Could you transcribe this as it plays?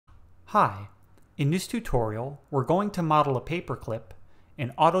Hi, in this tutorial we're going to model a paperclip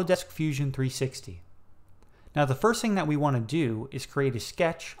in Autodesk Fusion 360. Now the first thing that we want to do is create a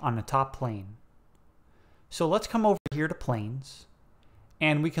sketch on the top plane. So let's come over here to planes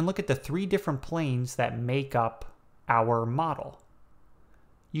and we can look at the three different planes that make up our model.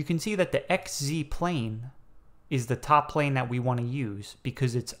 You can see that the XZ plane is the top plane that we want to use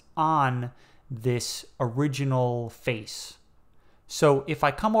because it's on this original face. So if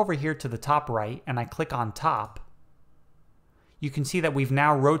I come over here to the top right and I click on top, you can see that we've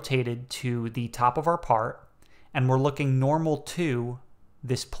now rotated to the top of our part and we're looking normal to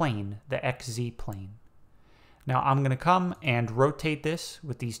this plane, the XZ plane. Now I'm going to come and rotate this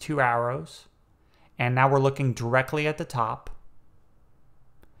with these two arrows, and now we're looking directly at the top.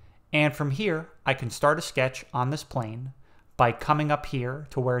 And from here I can start a sketch on this plane by coming up here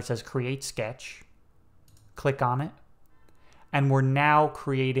to where it says create sketch, click on it, and we're now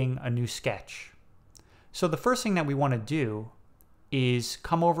creating a new sketch. So the first thing that we want to do is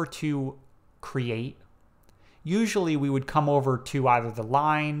come over to create. Usually we would come over to either the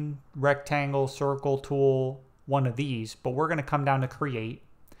line, rectangle, circle tool, one of these, but we're going to come down to create,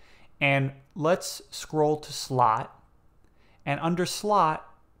 and let's scroll to slot, and under slot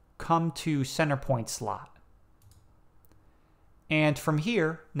come to center point slot. And from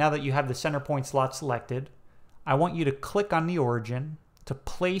here, now that you have the center point slot selected, I want you to click on the origin to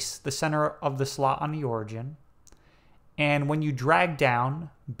place the center of the slot on the origin. And when you drag down,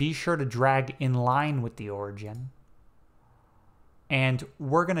 be sure to drag in line with the origin. And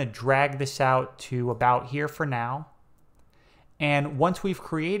we're going to drag this out to about here for now. And once we've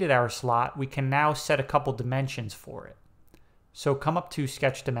created our slot, we can now set a couple dimensions for it. So come up to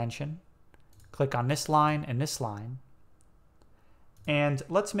sketch dimension, click on this line and this line. And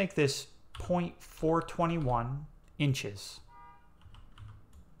let's make this 0.421 inches.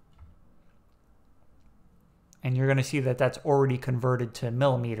 And you're going to see that that's already converted to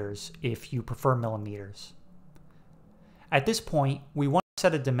millimeters if you prefer millimeters. At this point, we want to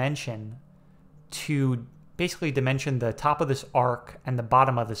set a dimension to basically dimension the top of this arc and the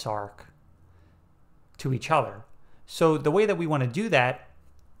bottom of this arc to each other. So the way that we want to do that,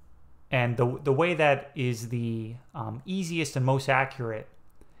 and the way that is the easiest and most accurate,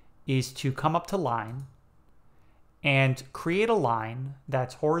 is to come up to line and create a line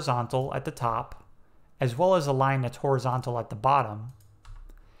that's horizontal at the top, as well as a line that's horizontal at the bottom.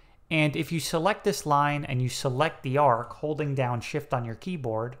 And if you select this line and you select the arc, holding down Shift on your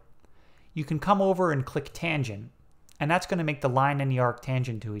keyboard, you can come over and click tangent, and that's going to make the line and the arc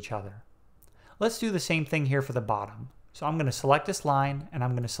tangent to each other. Let's do the same thing here for the bottom. So I'm going to select this line and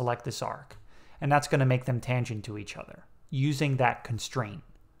I'm going to select this arc, and that's going to make them tangent to each other using that constraint.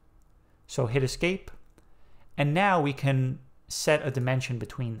 So hit escape, and now we can set a dimension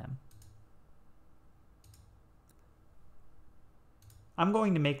between them. I'm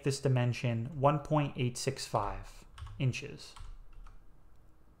going to make this dimension 1.865 inches.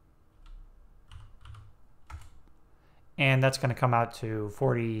 And that's going to come out to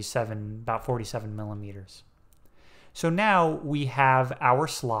about 47 millimeters. So now we have our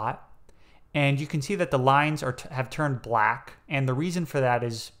slot, and you can see that the lines have turned black, and the reason for that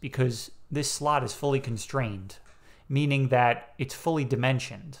is because this slot is fully constrained, meaning that it's fully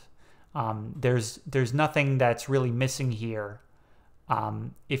dimensioned. There's nothing that's really missing here.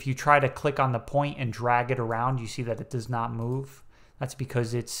 If you try to click on the point and drag it around, you see that it does not move. That's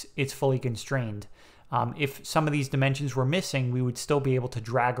because it's fully constrained. If some of these dimensions were missing, we would still be able to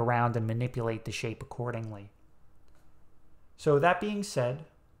drag around and manipulate the shape accordingly. So that being said,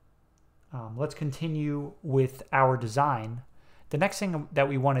 let's continue with our design. The next thing that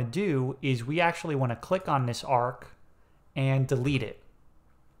we want to do is we actually want to click on this arc and delete it.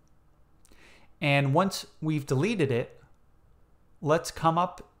 And once we've deleted it, let's come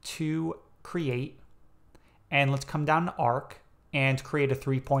up to create, and let's come down to arc and create a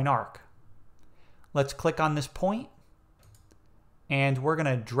 3-point arc. Let's click on this point, and we're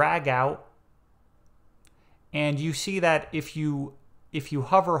going to drag out, and you see that if you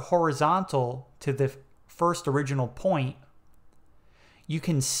hover horizontal to the first original point, you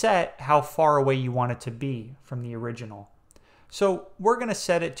can set how far away you want it to be from the original. So we're going to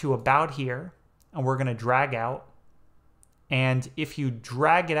set it to about here, and we're going to drag out. And if you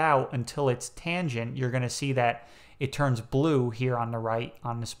drag it out until it's tangent, you're going to see that it turns blue here on the right,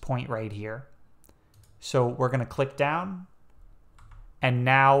 on this point right here. So we're going to click down, and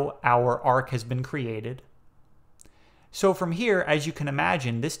now our arc has been created. So from here, as you can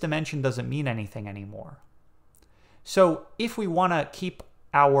imagine, this dimension doesn't mean anything anymore. So if we want to keep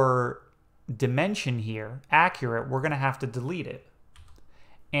our dimension here accurate, we're going to have to delete it.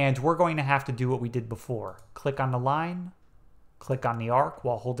 And we're going to have to do what we did before. Click on the line, click on the arc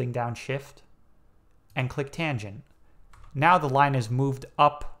while holding down Shift, and click tangent. Now the line is moved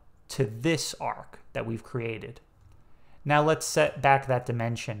up to this arc that we've created. Now let's set back that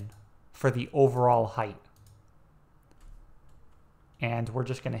dimension for the overall height. And we're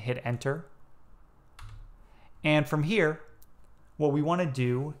just going to hit enter. And from here, what we want to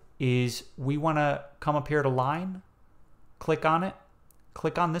do is we want to come up here to line, click on it,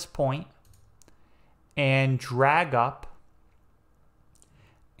 click on this point, and drag up.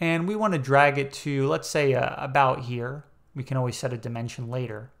 And we want to drag it to, let's say, about here. We can always set a dimension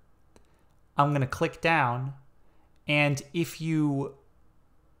later. I'm going to click down, and if you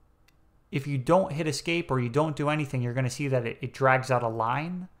don't hit escape or you don't do anything, you're going to see that it drags out a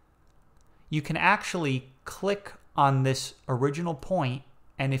line. You can actually click on this original point,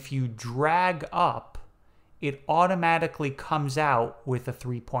 and if you drag up, it automatically comes out with a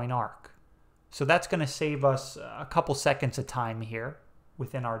 3-point arc. So that's going to save us a couple seconds of time here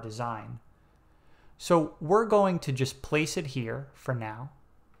within our design. So we're going to just place it here for now,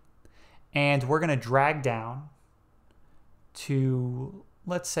 and we're going to drag down to,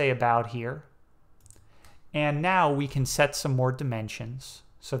 let's say, about here. And now we can set some more dimensions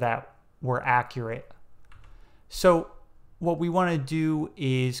so that we're accurate. So what we want to do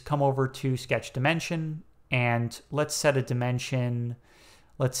is come over to sketch dimension, and let's set a dimension,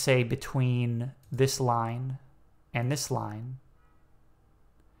 let's say, between this line and this line.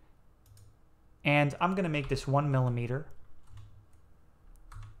 And I'm going to make this 1 millimeter.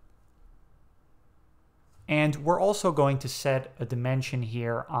 And we're also going to set a dimension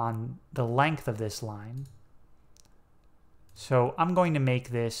here on the length of this line. So I'm going to make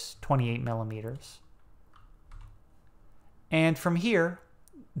this 28 millimeters. And from here,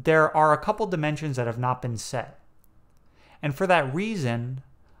 there are a couple dimensions that have not been set. And for that reason,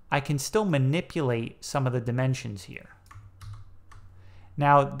 I can still manipulate some of the dimensions here.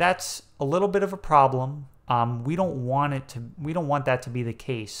 Now that's a little bit of a problem. We don't want that to be the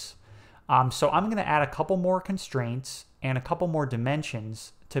case. So I'm going to add a couple more constraints and a couple more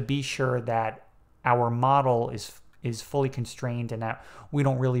dimensions to be sure that our model is fully constrained and that we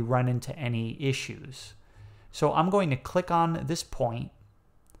don't really run into any issues. So I'm going to click on this point.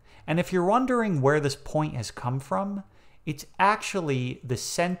 And if you're wondering where this point has come from, it's actually the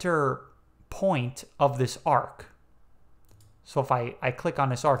center point of this arc. So if I click on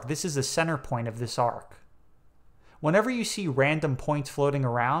this arc, this is the center point of this arc. Whenever you see random points floating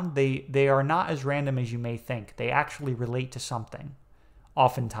around, they are not as random as you may think. They actually relate to something,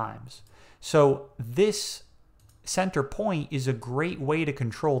 oftentimes. So this center point is a great way to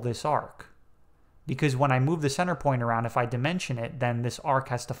control this arc. Because when I move the center point around, if I dimension it, then this arc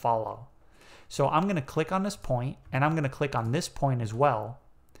has to follow. So I'm going to click on this point, and I'm going to click on this point as well.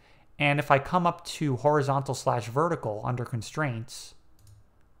 And if I come up to horizontal/vertical under constraints,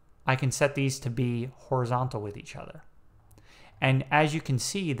 I can set these to be horizontal with each other. And as you can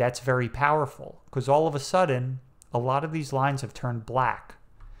see, that's very powerful because all of a sudden, a lot of these lines have turned black.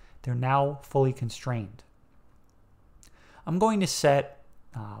 They're now fully constrained. I'm going to set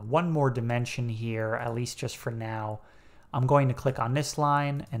one more dimension here, at least just for now. I'm going to click on this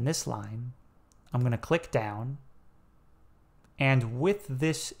line and this line. I'm going to click down. And with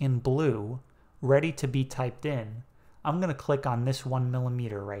this in blue, ready to be typed in, I'm going to click on this 1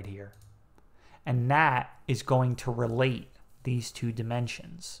 millimeter right here. And that is going to relate these two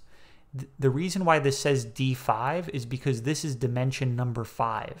dimensions. The reason why this says D5 is because this is dimension number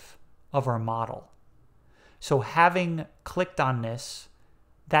 5 of our model. So having clicked on this,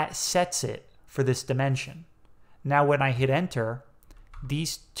 that sets it for this dimension. Now when I hit enter,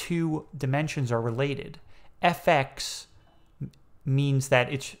 these two dimensions are related. FX means that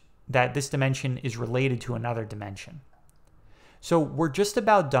this dimension is related to another dimension. So we're just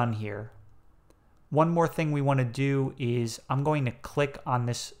about done here. One more thing we want to do is I'm going to click on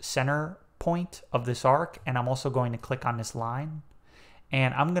this center point of this arc, and I'm also going to click on this line,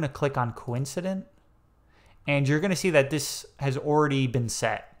 and I'm going to click on coincident, and you're going to see that this has already been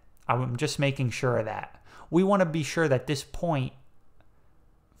set. I'm just making sure of that. We want to be sure that this point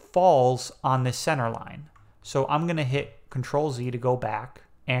falls on this center line. So I'm going to hit Control Z to go back,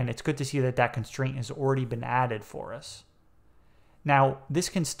 and it's good to see that that constraint has already been added for us. Now, this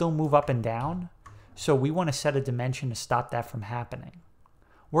can still move up and down, so we want to set a dimension to stop that from happening.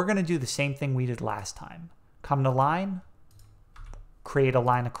 We're going to do the same thing we did last time. Come to line, create a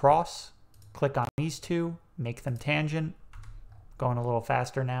line across, click on these two, make them tangent, going a little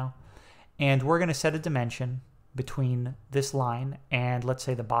faster now, and we're going to set a dimension between this line and, let's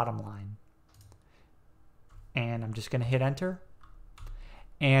say, the bottom line. And I'm just going to hit enter.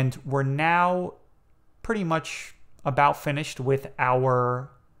 And we're now pretty much about finished with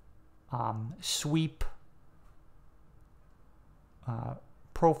our sweep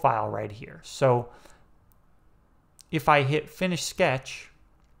profile right here. So if I hit finish sketch,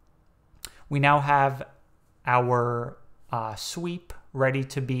 we now have our sweep ready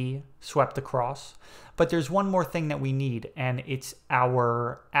to be swept across. But there's one more thing that we need, and it's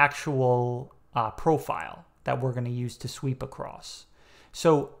our actual profile that we're going to use to sweep across.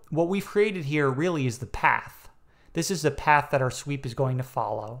 So what we've created here really is the path. This is the path that our sweep is going to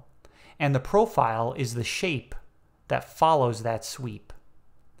follow. And the profile is the shape that follows that sweep.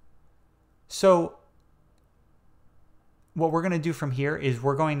 So what we're going to do from here is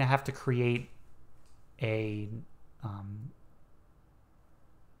we're going to have to create a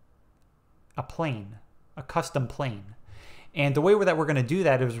plane, a custom plane. And the way that we're going to do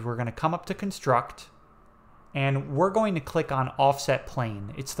that is we're going to come up to construct, and we're going to click on offset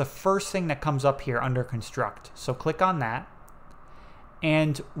plane. It's the first thing that comes up here under construct. So click on that.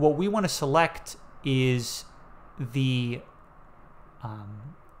 And what we want to select is the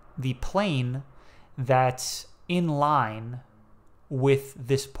plane that's in line with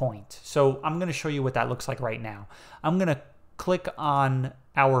this point. So I'm going to show you what that looks like right now. I'm going to click on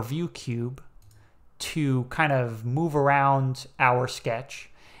our view cube to kind of move around our sketch.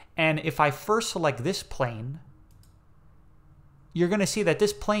 And if I first select this plane, you're going to see that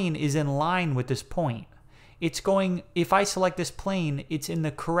this plane is in line with this point. It's going, if I select this plane, it's in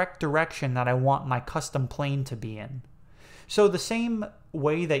the correct direction that I want my custom plane to be in. So the same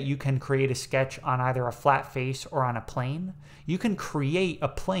way that you can create a sketch on either a flat face or on a plane, you can create a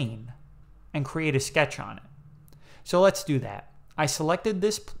plane and create a sketch on it. So let's do that. I selected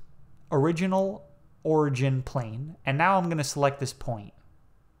this original origin plane, and now I'm going to select this point.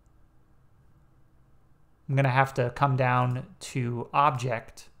 I'm going to have to come down to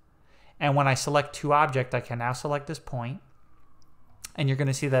object, and when I select to object, I can now select this point, and you're going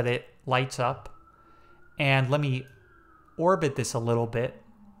to see that it lights up. And let me orbit this a little bit.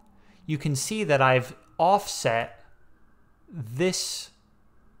 You can see that I've offset this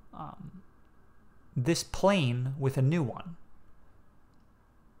this plane with a new one.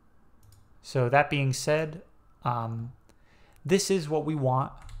 So that being said, this is what we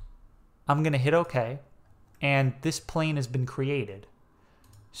want. I'm going to hit OK, and this plane has been created.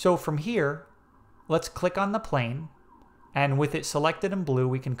 So from here, let's click on the plane, and with it selected in blue,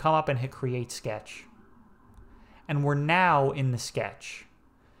 we can come up and hit Create Sketch. And we're now in the sketch.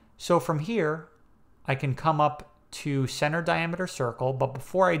 So from here, I can come up to Center Diameter Circle, but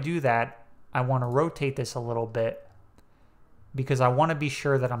before I do that, I want to rotate this a little bit because I want to be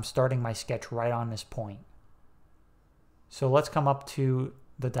sure that I'm starting my sketch right on this point. So let's come up to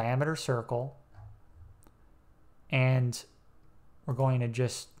the diameter circle, and we're going to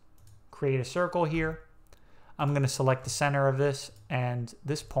just create a circle here. I'm going to select the center of this and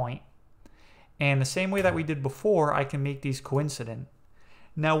this point. And the same way that we did before, I can make these coincident.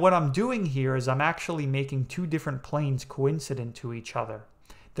 Now what I'm doing here is I'm actually making two different planes coincident to each other.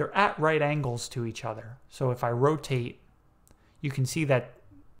 They're at right angles to each other. So if I rotate, you can see that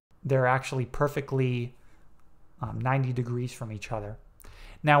they're actually perfectly 90 degrees from each other.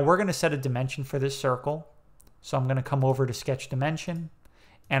 Now we're going to set a dimension for this circle. So I'm going to come over to Sketch Dimension,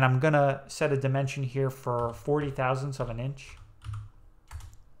 and I'm going to set a dimension here for 40 thousandths of an inch,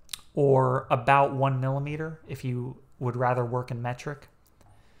 or about 1 millimeter if you would rather work in metric.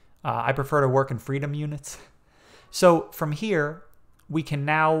 I prefer to work in freedom units. So from here, we can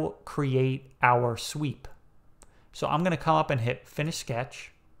now create our sweep. So I'm going to come up and hit Finish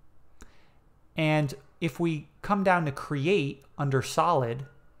Sketch. And if we come down to Create under Solid,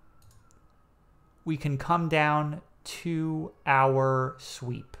 we can come down to our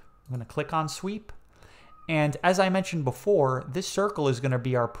sweep. I'm going to click on Sweep. And as I mentioned before, this circle is going to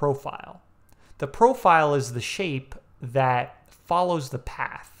be our profile. The profile is the shape that follows the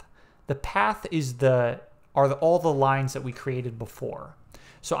path. The path is all the lines that we created before.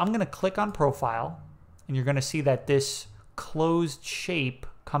 So I'm going to click on Profile, and you're going to see that this closed shape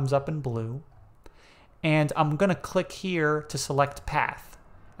comes up in blue. And I'm going to click here to select Path,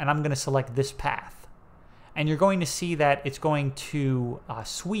 and I'm going to select this path. And you're going to see that it's going to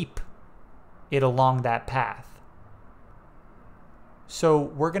sweep it along that path. So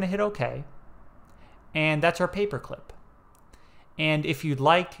we're going to hit OK, and that's our paperclip. And if you'd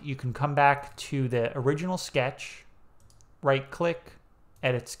like, you can come back to the original sketch, right-click,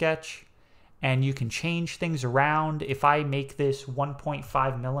 Edit Sketch, and you can change things around. If I make this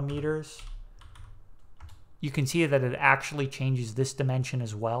 1.5 millimeters, you can see that it actually changes this dimension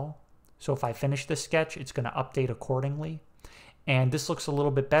as well. So if I finish this sketch, it's going to update accordingly. And this looks a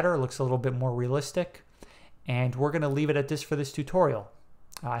little bit better, looks a little bit more realistic. And we're going to leave it at this for this tutorial.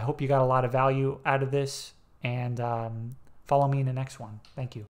 I hope you got a lot of value out of this, and follow me in the next one. Thank you.